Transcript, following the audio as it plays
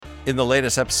In the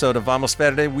latest episode of Vamos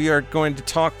Verde, we are going to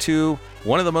talk to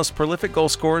one of the most prolific goal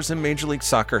scorers in Major League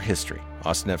Soccer history,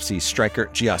 Austin FC striker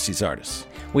Gyasi Zardes.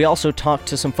 We also talked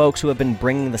to some folks who have been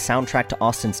bringing the soundtrack to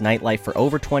Austin's nightlife for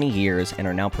over 20 years and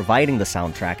are now providing the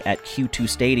soundtrack at Q2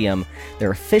 Stadium, their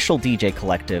official DJ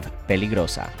collective,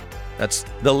 Peligrosa. That's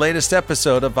the latest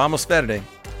episode of Vamos Verde.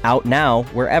 Out now,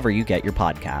 wherever you get your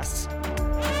podcasts.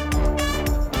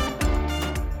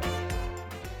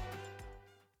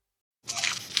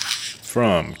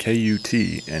 From KUT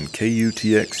and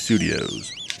KUTX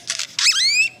Studios.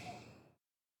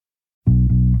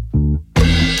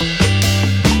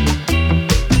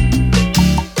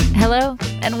 Hello,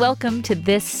 and welcome to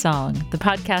This Song, the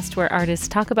podcast where artists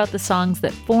talk about the songs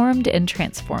that formed and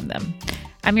transformed them.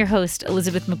 I'm your host,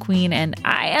 Elizabeth McQueen, and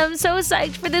I am so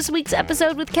psyched for this week's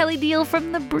episode with Kelley Deal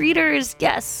from The Breeders.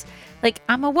 Yes,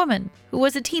 I'm a woman who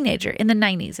was a teenager in the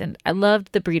 90s, and I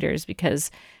loved The Breeders because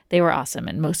they were awesome,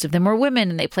 and most of them were women,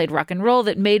 and they played rock and roll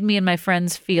that made me and my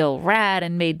friends feel rad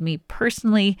and made me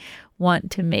personally want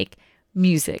to make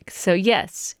music. So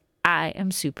yes, I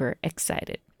am super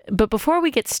excited. But before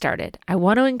we get started, I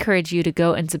want to encourage you to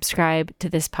go and subscribe to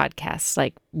this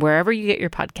podcast, wherever you get your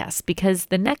podcasts, because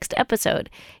the next episode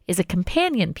is a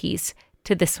companion piece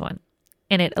to this one.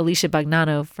 In it, Alicia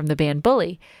Bagnano from the band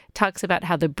Bully talks about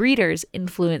how The Breeders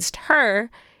influenced her.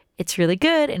 It's really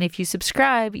good, and if you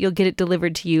subscribe, you'll get it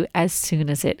delivered to you as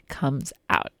soon as it comes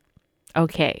out.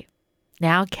 Okay,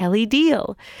 now Kelley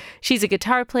Deal. She's a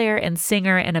guitar player and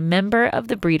singer and a member of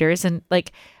The Breeders, and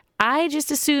I just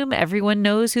assume everyone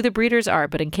knows who The Breeders are,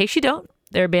 but in case you don't,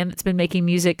 they're a band that's been making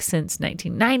music since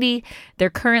 1990. Their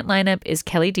current lineup is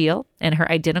Kelley Deal and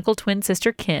her identical twin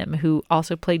sister Kim, who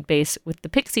also played bass with the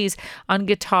Pixies on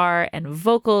guitar and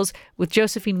vocals, with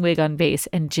Josephine Wigg on bass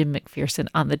and Jim McPherson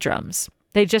on the drums.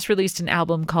 They just released an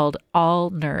album called All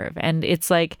Nerve, and it's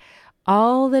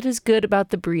all that is good about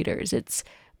The Breeders. It's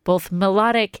both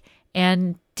melodic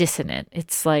and dissonant.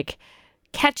 It's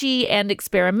catchy and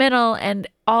experimental and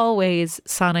always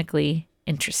sonically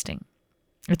interesting.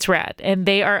 It's rad. And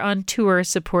they are on tour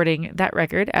supporting that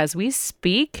record as we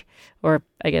speak, or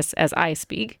I guess as I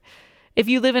speak. If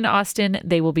you live in Austin,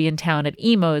 they will be in town at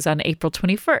Emo's on April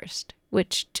 21st,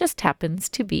 which just happens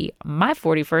to be my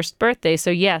 41st birthday.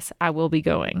 So yes, I will be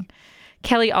going.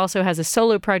 Kelley also has a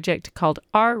solo project called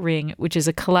Our Ring, which is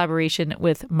a collaboration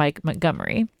with Mike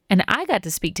Montgomery. And I got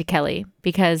to speak to Kelley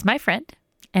because my friend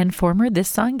and former This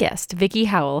Song guest, Vicky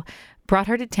Howell, brought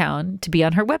her to town to be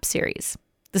on her web series.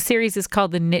 The series is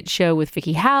called The Knit Show with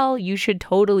Vicky Howell. You should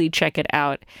totally check it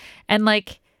out. And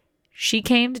she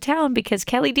came to town because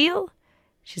Kelley Deal,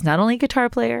 she's not only a guitar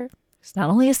player, she's not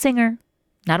only a singer,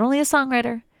 not only a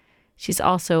songwriter, she's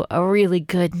also a really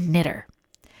good knitter.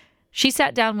 She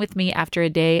sat down with me after a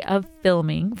day of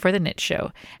filming for The Knit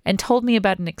Show and told me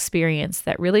about an experience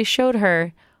that really showed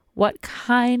her what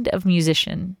kind of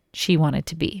musician she wanted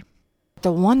to be.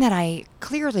 The one that I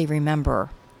clearly remember,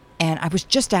 and I was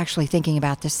just actually thinking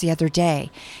about this the other day,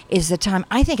 is the time,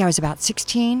 I think I was about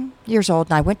 16 years old,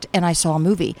 and I went and I saw a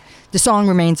movie, The Song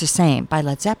Remains the Same by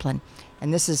Led Zeppelin.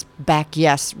 And this is back,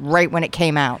 right when it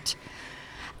came out.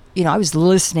 I was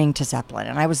listening to Zeppelin,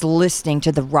 and I was listening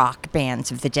to the rock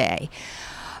bands of the day.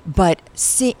 But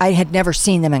I had never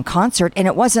seen them in concert, and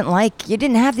it wasn't like you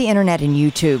didn't have the internet and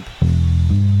YouTube.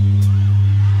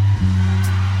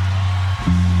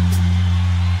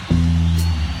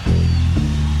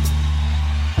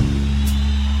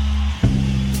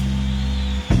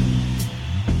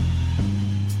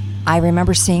 I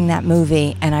remember seeing that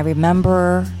movie, and I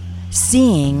remember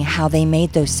seeing how they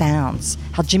made those sounds,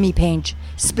 how Jimmy Page,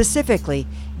 specifically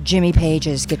Jimmy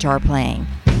Page's guitar playing.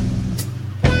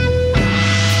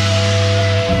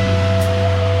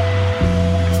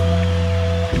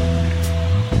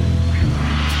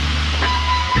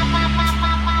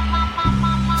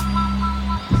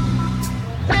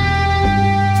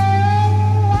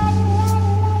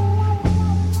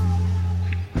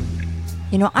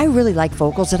 I really like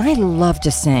vocals, and I love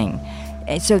to sing.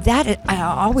 So I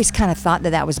always kind of thought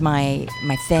that was my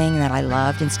thing that I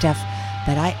loved and stuff.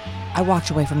 But I walked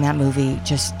away from that movie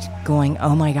just going,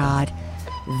 oh my God,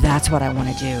 that's what I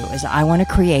want to do, is I want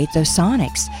to create those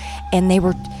sonics. And they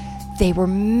were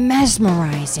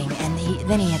mesmerizing. And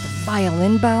then he had the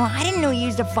violin bow. I didn't know he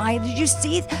used a violin. Did you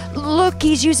see? Look,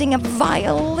 he's using a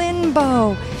violin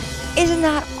bow. Isn't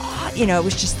that odd? It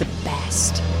was just the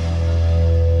best.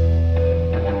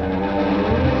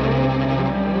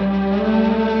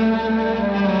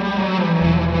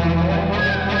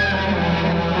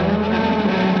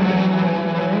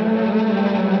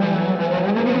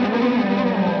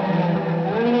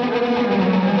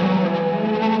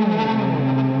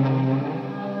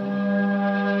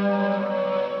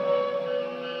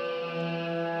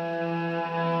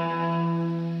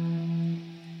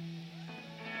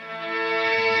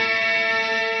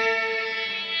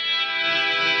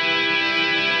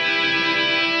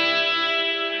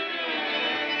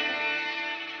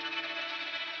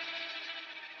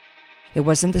 It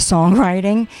wasn't the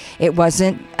songwriting. It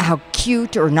wasn't how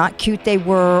cute or not cute they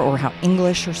were or how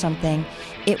English or something.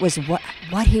 It was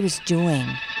what he was doing.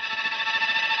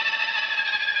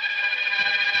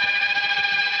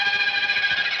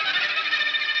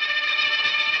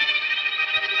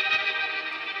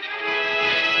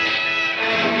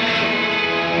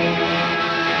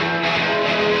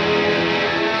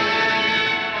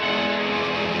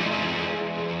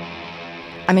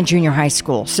 I'm in junior high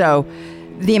school, so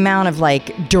the amount of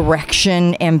like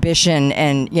direction, ambition,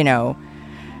 and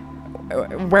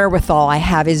wherewithal I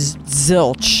have is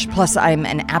zilch. Plus, I'm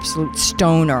an absolute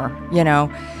stoner.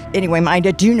 Anyway, I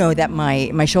do know that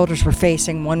my shoulders were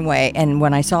facing one way, and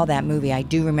when I saw that movie, I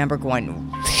do remember going,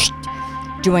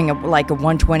 doing a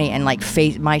 120, and like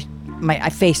I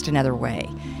faced another way,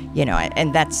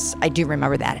 and I do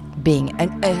remember that being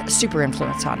a super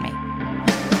influence on me.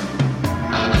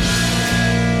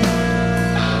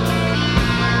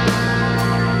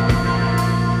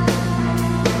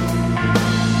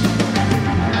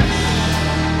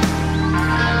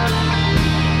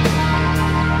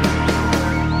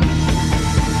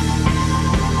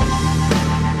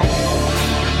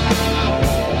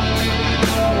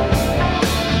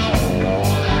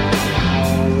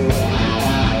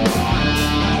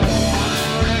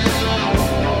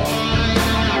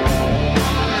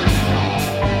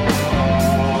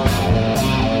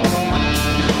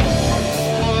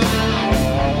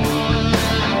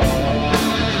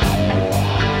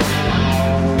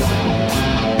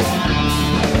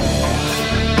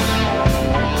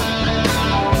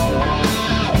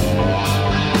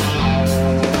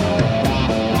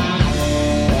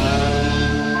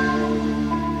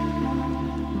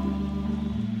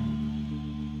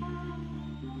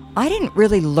 I didn't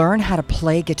really learn how to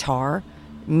play guitar,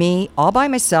 me, all by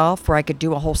myself, where I could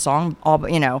do a whole song,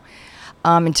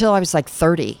 until I was like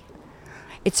 30.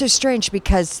 It's so strange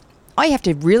because all you have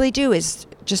to really do is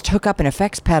just hook up an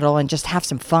effects pedal and just have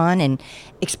some fun and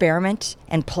experiment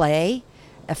and play,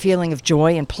 a feeling of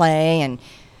joy and play and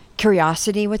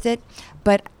curiosity with it.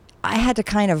 But I had to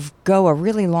kind of go a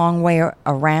really long way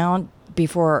around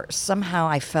before somehow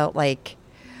I felt like,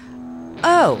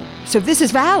 oh, so this is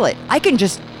valid. I can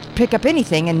just pick up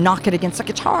anything and knock it against a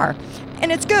guitar, and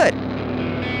it's good.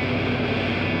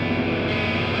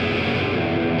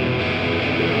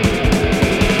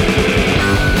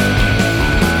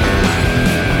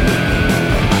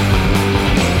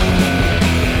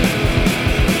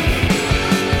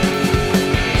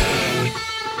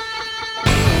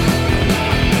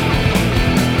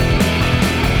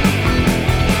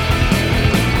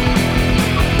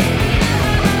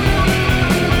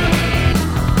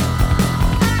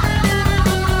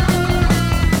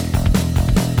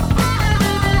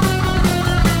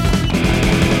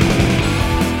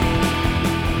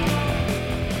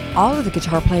 All of the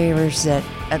guitar players that,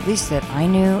 at least that I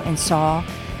knew and saw,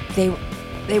 they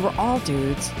were all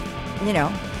dudes,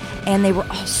 and they were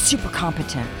all super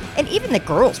competent. And even the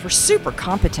girls were super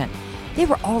competent. They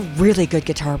were all really good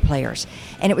guitar players.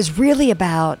 And it was really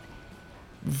about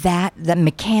the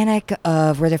mechanic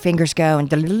of where their fingers go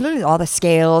and all the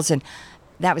scales, and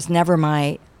that was never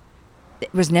my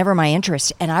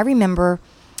interest. And I remember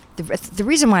the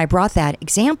reason why I brought that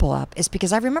example up is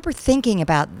because I remember thinking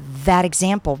about that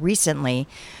example recently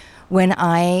when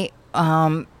I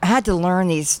had to learn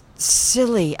these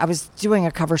I was doing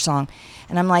a cover song,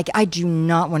 and I'm like, I do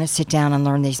not want to sit down and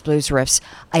learn these blues riffs.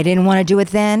 I didn't want to do it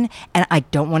then, and I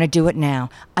don't want to do it now.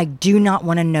 I do not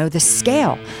want to know the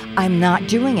scale. I'm not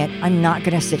doing it. I'm not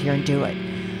going to sit here and do it.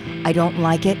 I don't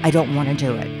like it. I don't want to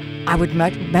do it. I would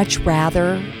much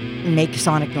rather make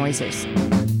sonic noises.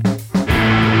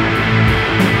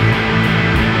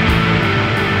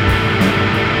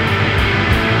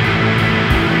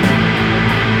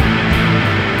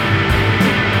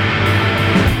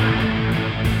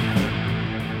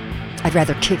 I'd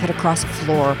rather kick it across the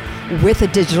floor with a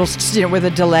digital, with a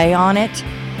delay on it,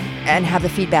 and have the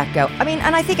feedback go. I mean,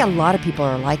 and I think a lot of people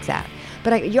are like that.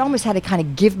 But you almost had to kind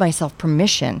of give myself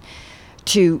permission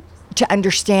to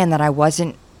understand that I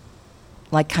wasn't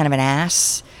like kind of an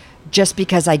ass just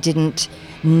because I didn't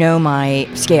know my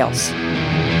scales.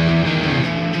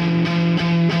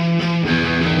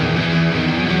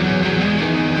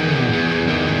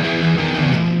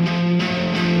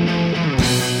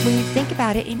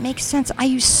 It makes sense. I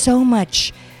use so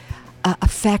much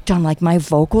effect on like my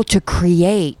vocal to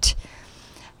create,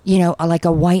 like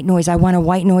a white noise. I want a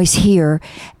white noise here,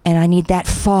 and I need that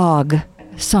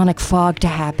sonic fog to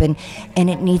happen, and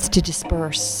it needs to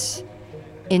disperse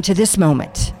into this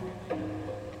moment.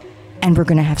 And we're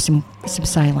going to have some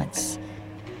silence.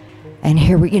 And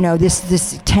here we,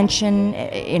 this tension,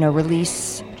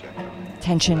 release,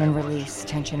 tension and release,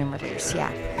 tension and release.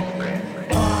 Yeah.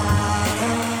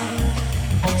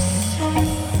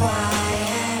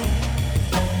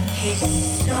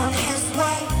 He's on his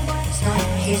way,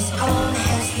 he's on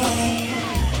his way,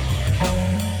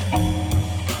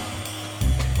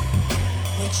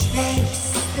 which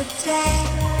makes the day.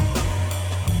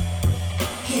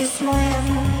 He's wind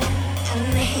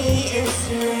and he is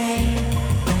rain.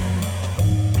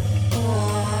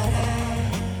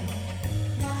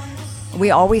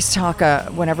 We always talk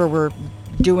whenever we're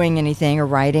doing anything or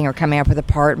writing or coming up with a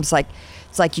part. It's like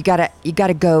you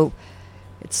gotta go.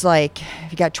 It's like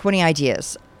if you got 20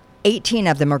 ideas, 18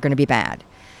 of them are going to be bad.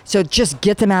 So just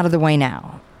get them out of the way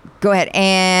now. Go ahead.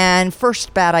 And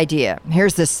first bad idea.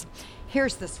 Here's this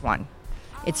one.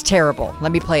 It's terrible.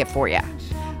 Let me play it for you.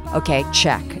 Okay,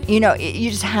 check. You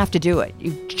just have to do it.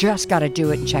 You just got to do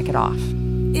it and check it off.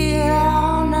 You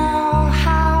don't know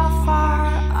how far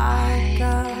I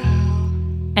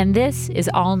go. And this is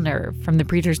all Nerve from the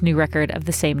Breeders' new record of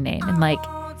the same name. And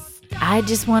I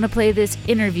just want to play this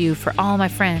interview for all my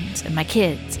friends and my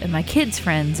kids'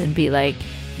 friends and be like,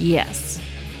 yes,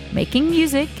 making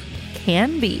music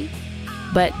can be,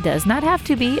 but does not have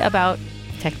to be about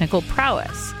technical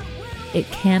prowess. It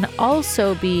can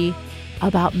also be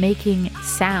about making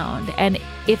sound. And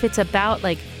if it's about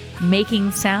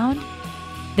making sound,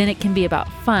 then it can be about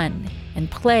fun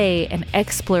and play and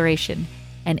exploration.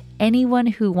 And anyone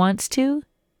who wants to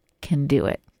can do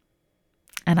it.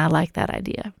 And I like that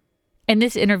idea. In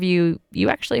this interview, you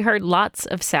actually heard lots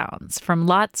of sounds from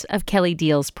lots of Kelley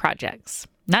Deal's projects.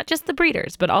 Not just the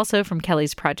Breeders, but also from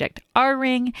Kelley's project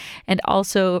R-Ring, and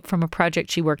also from a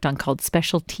project she worked on called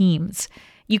Special Teams.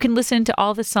 You can listen to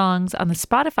all the songs on the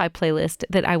Spotify playlist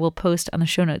that I will post on the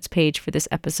show notes page for this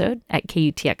episode at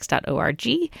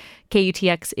kutx.org.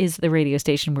 KUTX is the radio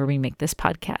station where we make this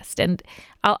podcast. And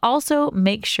I'll also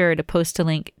make sure to post a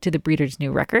link to the Breeders'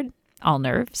 new record, All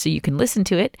Nerve, so you can listen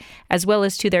to it, as well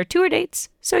as to their tour dates,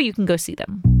 so you can go see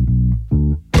them.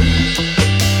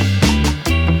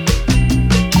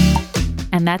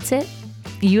 And that's it.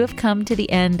 You have come to the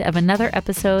end of another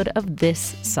episode of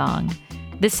This Song.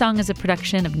 This song is a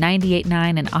production of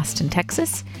 98.9 in Austin,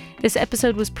 Texas. This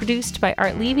episode was produced by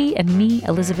Art Levy and me,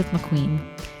 Elizabeth McQueen.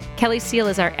 Kelly Steele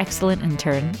is our excellent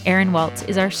intern. Aaron Waltz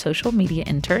is our social media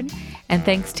intern. And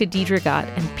thanks to Deidre Gott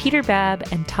and Peter Babb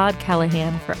and Todd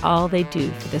Callahan for all they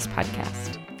do for this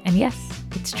podcast. And yes,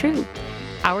 it's true.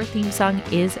 Our theme song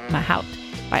is Mahout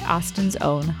by Austin's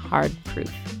own Hard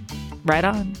Proof. Right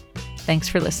on. Thanks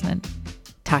for listening.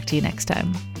 Talk to you next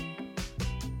time.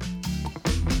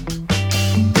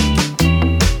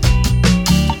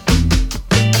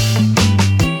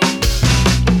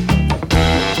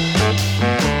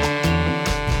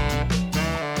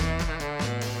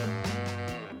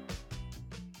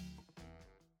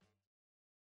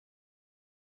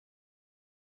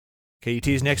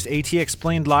 KUT's next AT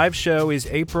Explained live show is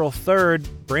April 3rd.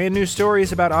 Brand new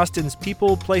stories about Austin's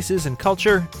people, places, and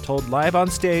culture, told live on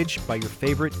stage by your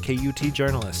favorite KUT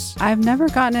journalists. I've never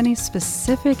gotten any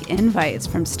specific invites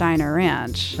from Steiner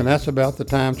Ranch. And that's about the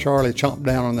time Charlie chomped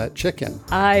down on that chicken.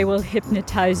 I will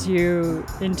hypnotize you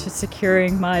into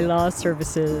securing my law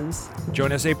services.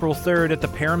 Join us April 3rd at the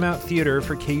Paramount Theater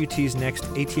for KUT's next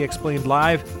AT Explained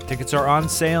live. Tickets are on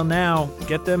sale now.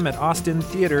 Get them at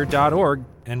austintheater.org.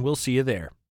 And we'll see you there.